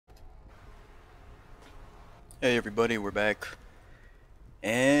Hey everybody, we're back,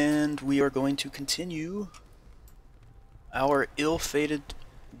 and we are going to continue our ill-fated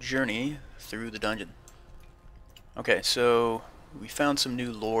journey through the dungeon. Okay, so we found some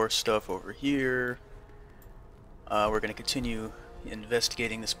new lore stuff over here. We're going to continue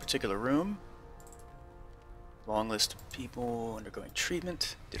investigating this particular room. Long list of people undergoing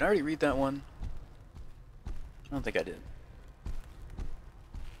treatment. Did I already read that one? I don't think I did.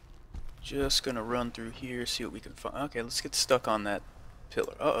 Just gonna run through here, see what we can find. Okay, let's get stuck on that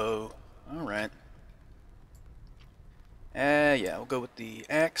pillar. Uh-oh. Alright. Yeah, we'll go with the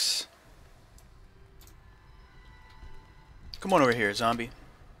axe. Come on over here, zombie.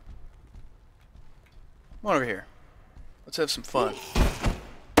 Come on over here. Let's have some fun.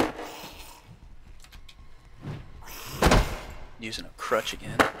 Using a crutch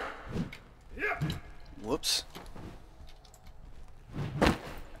again. Whoops.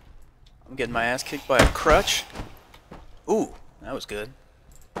 I'm getting my ass kicked by a crutch. Ooh, that was good.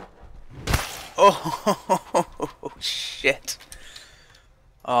 Oh, shit.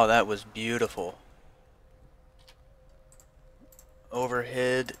 Oh, that was beautiful.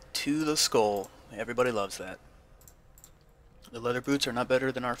 Overhead to the skull. Everybody loves that. The leather boots are not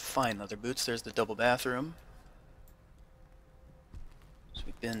better than our fine leather boots. There's the double bathroom. So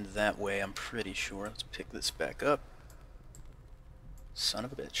we've been that way, I'm pretty sure. Let's pick this back up. Son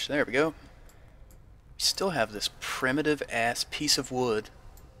of a bitch. There we go. We still have this primitive ass piece of wood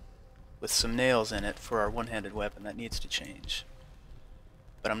with some nails in it for our one-handed weapon. That needs to change.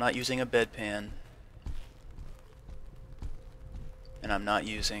 But I'm not using a bedpan. And I'm not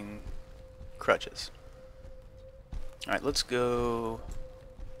using crutches. Alright, let's go.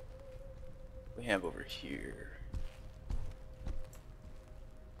 What do we have over here?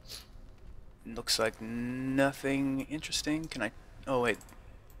 Looks like nothing interesting. Can I... Oh wait.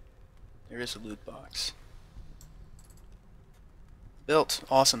 There is a loot box. Belt.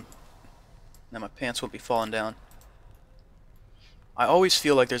 Awesome. Now my pants won't be falling down. I always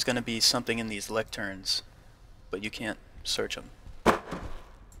feel like there's going to be something in these lecterns, but you can't search them.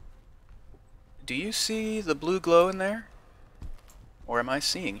 Do you see the blue glow in there? Or am I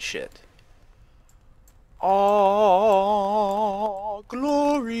seeing shit? Oh,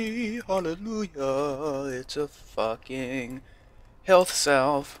 glory, hallelujah, it's a fucking health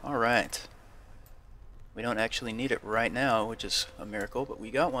salve. Alright. We don't actually need it right now, which is a miracle, but we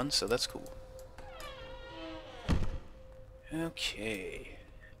got one, so that's cool. Okay.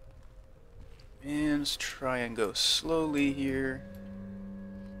 And let's try and go slowly here.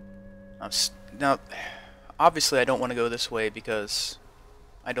 Now, obviously I don't want to go this way because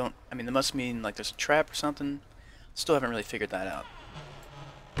I mean, that must mean like there's a trap or something. Still haven't really figured that out.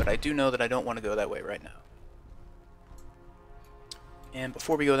 But I do know that I don't want to go that way right now. And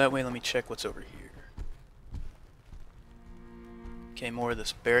before we go that way, let me check what's over here. Okay, more of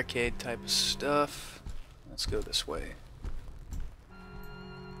this barricade type of stuff. Let's go this way.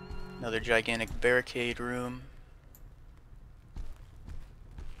 Another gigantic barricade room.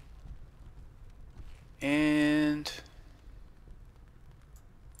 And...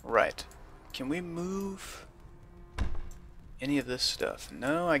 right. Can we move any of this stuff?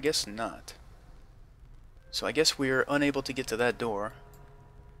 No, I guess not. So I guess we're unable to get to that door.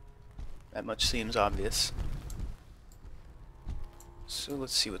 That much seems obvious. So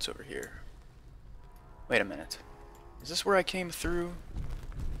let's see what's over here. Wait a minute. Is this where I came through?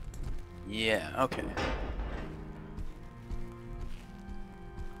 Yeah, okay.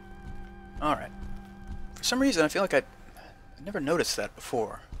 Alright. For some reason I feel like I never noticed that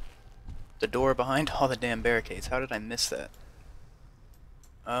before. The door behind all the damn barricades. How did I miss that?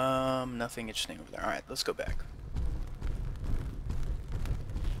 Nothing interesting over there. Alright, let's go back.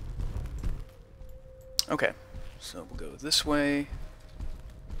 Okay, so we'll go this way.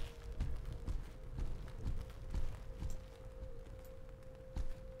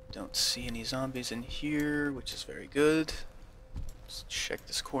 Don't see any zombies in here, which is very good. Let's check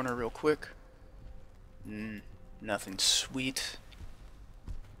this corner real quick. Nothing sweet.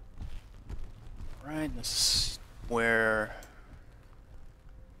 Right, this is where,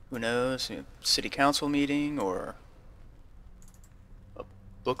 who knows, city council meeting or a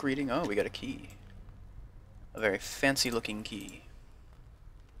book reading. Oh, we got a key. A very fancy looking key.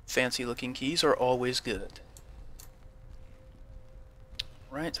 Fancy looking keys are always good.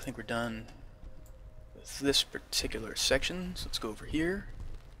 Right, I think we're done with this particular section, so let's go over here.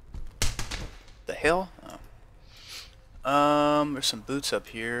 The hell? Oh. There's some boots up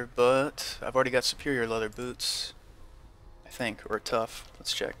here, but I've already got superior leather boots, I think, or tough.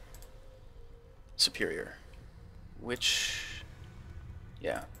 Let's check. Superior. Which,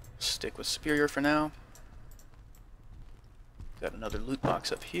 yeah, stick with superior for now. Got another loot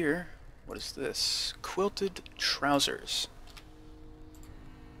box up here. What is this? Quilted trousers.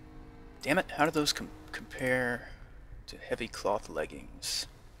 Damn it, how do those compare to heavy cloth leggings?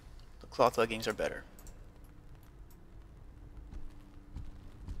 The cloth leggings are better.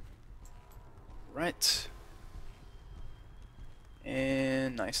 Right.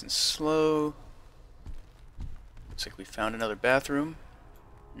 And nice and slow. Looks like we found another bathroom.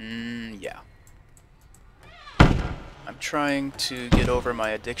 Yeah. I'm trying to get over my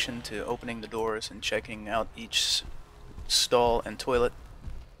addiction to opening the doors and checking out each stall and toilet.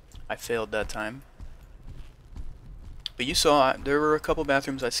 I failed that time. But you saw, there were a couple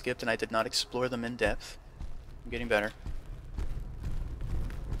bathrooms I skipped and I did not explore them in depth. I'm getting better.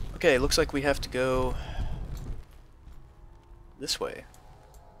 Okay, looks like we have to go this way,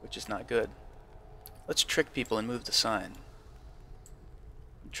 which is not good. Let's trick people and move the sign.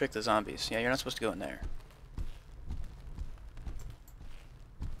 Trick the zombies. Yeah, you're not supposed to go in there.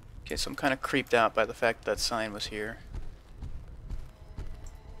 Okay, so I'm kind of creeped out by the fact that sign was here.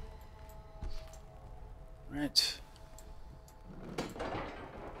 Right.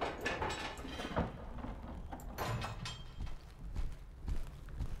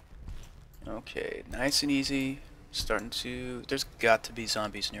 Okay, nice and easy. Starting to... There's got to be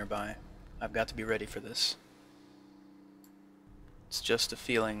zombies nearby. I've got to be ready for this. It's just a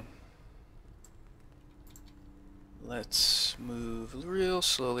feeling. Let's move real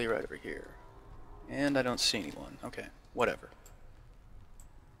slowly right over here. And I don't see anyone. Okay, whatever.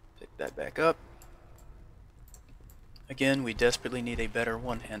 Pick that back up. Again, we desperately need a better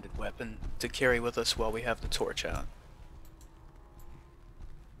one-handed weapon to carry with us while we have the torch out.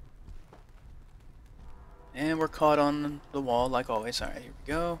 And we're caught on the wall like always. Alright, here we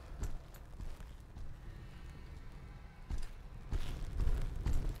go.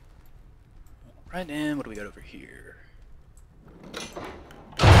 Right, and what do we got over here?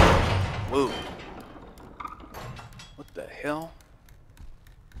 Whoa. What the hell?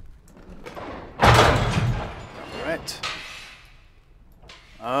 Alright.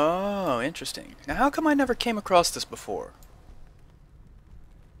 Oh, interesting. Now how come I never came across this before?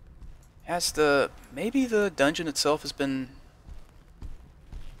 Has maybe the dungeon itself has been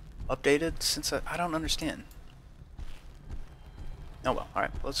updated since I don't understand. Oh well,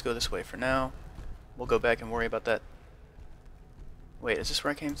 alright, let's go this way for now. We'll go back and worry about that. Wait, is this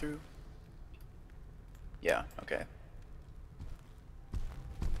where I came through? Yeah, okay.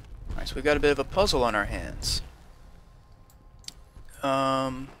 Alright, so we've got a bit of a puzzle on our hands.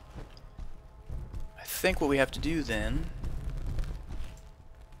 I think what we have to do then...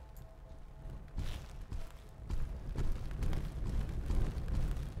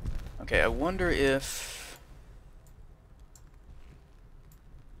 Okay, I wonder if...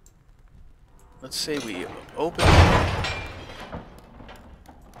 Let's say we open...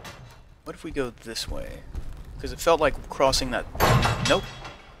 What if we go this way? Because it felt like crossing that... Nope.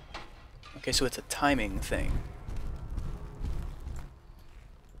 Okay, so it's a timing thing.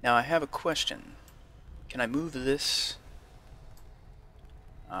 Now I have a question. Can I move this?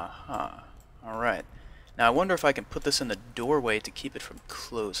 Aha. Alright. Now I wonder if I can put this in the doorway to keep it from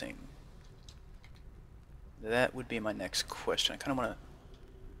closing. That would be my next question. I kind of want to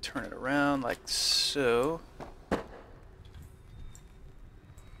turn it around like so.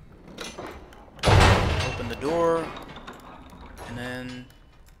 Open the door. And then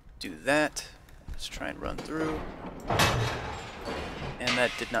do that. Let's try and run through. And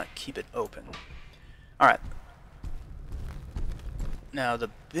that did not keep it open. Alright. Now the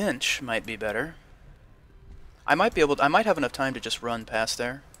bench might be better. I might have enough time to just run past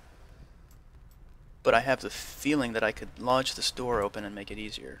there. But I have the feeling that I could lodge this door open and make it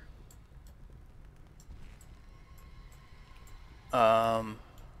easier.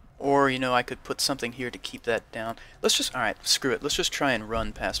 Or, you know, I could put something here to keep that down. Let's just, alright, screw it. Let's just try and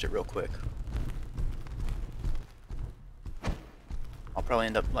run past it real quick. I'll probably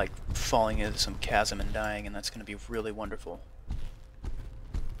end up, like, falling into some chasm and dying, and that's going to be really wonderful.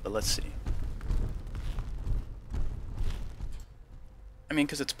 But let's see. I mean,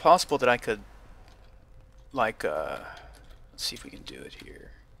 because it's possible that I could, like, let's see if we can do it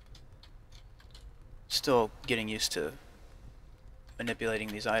here. Still getting used to manipulating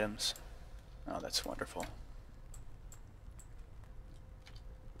these items. Oh, that's wonderful.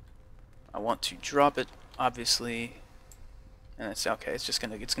 I want to drop it, obviously. And it's okay, it's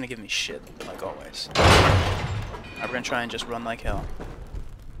gonna give me shit, like always. We're gonna try and just run like hell.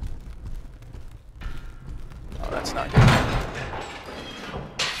 Oh, that's not good.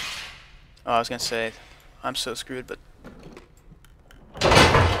 Oh, I was gonna say, I'm so screwed, but...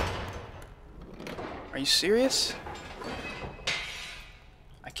 Are you serious?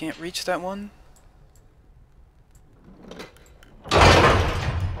 can't reach that one? You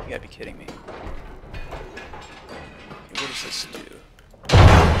gotta be kidding me. Okay, what does this do?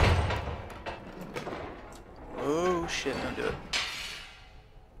 Oh shit, don't do it.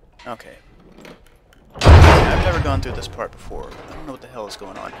 Okay. I've never gone through this part before. I don't know what the hell is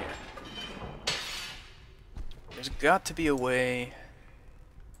going on here. There's got to be a way...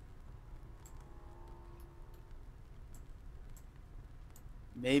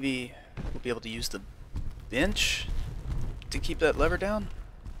 Maybe we'll be able to use the bench to keep that lever down?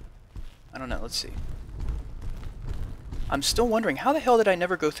 I don't know, let's see. I'm still wondering, how the hell did I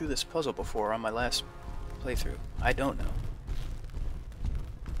never go through this puzzle before on my last playthrough? I don't know.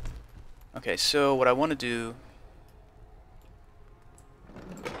 Okay, so what I want to do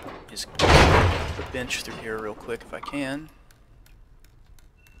is get the bench through here real quick if I can.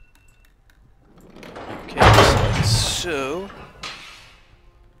 Okay, so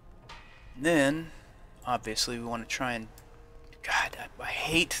then obviously we want to try and... God, I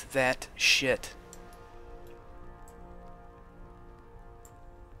hate that shit.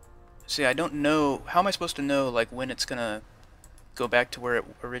 See, I don't know... How am I supposed to know, like, when it's gonna go back to where it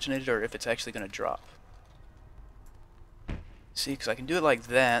originated, or if it's actually gonna drop? See, because I can do it like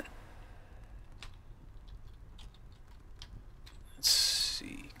that. Let's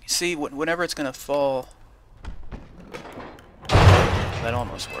see. See, whenever it's gonna fall... That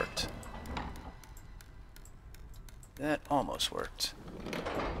almost worked. That almost worked.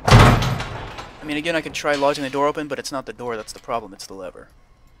 I mean, again, I could try lodging the door open, but it's not the door that's the problem, it's the lever.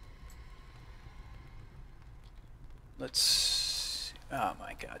 Let's... Oh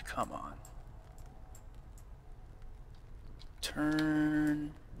my god, come on.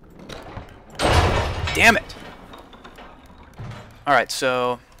 Turn... Damn it! Alright,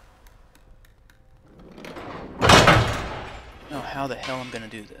 so... I don't know how the hell I'm gonna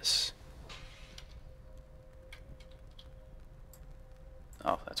do this.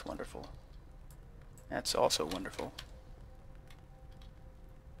 Oh, that's wonderful. That's also wonderful.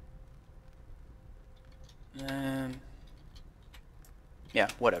 Yeah,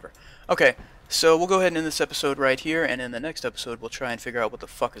 whatever. Okay, so we'll go ahead and end this episode right here, and in the next episode we'll try and figure out what the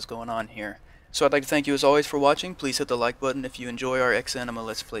fuck is going on here. So I'd like to thank you as always for watching. Please hit the like button if you enjoy our Exanima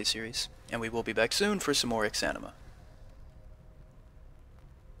Let's Play series, and we will be back soon for some more Exanima.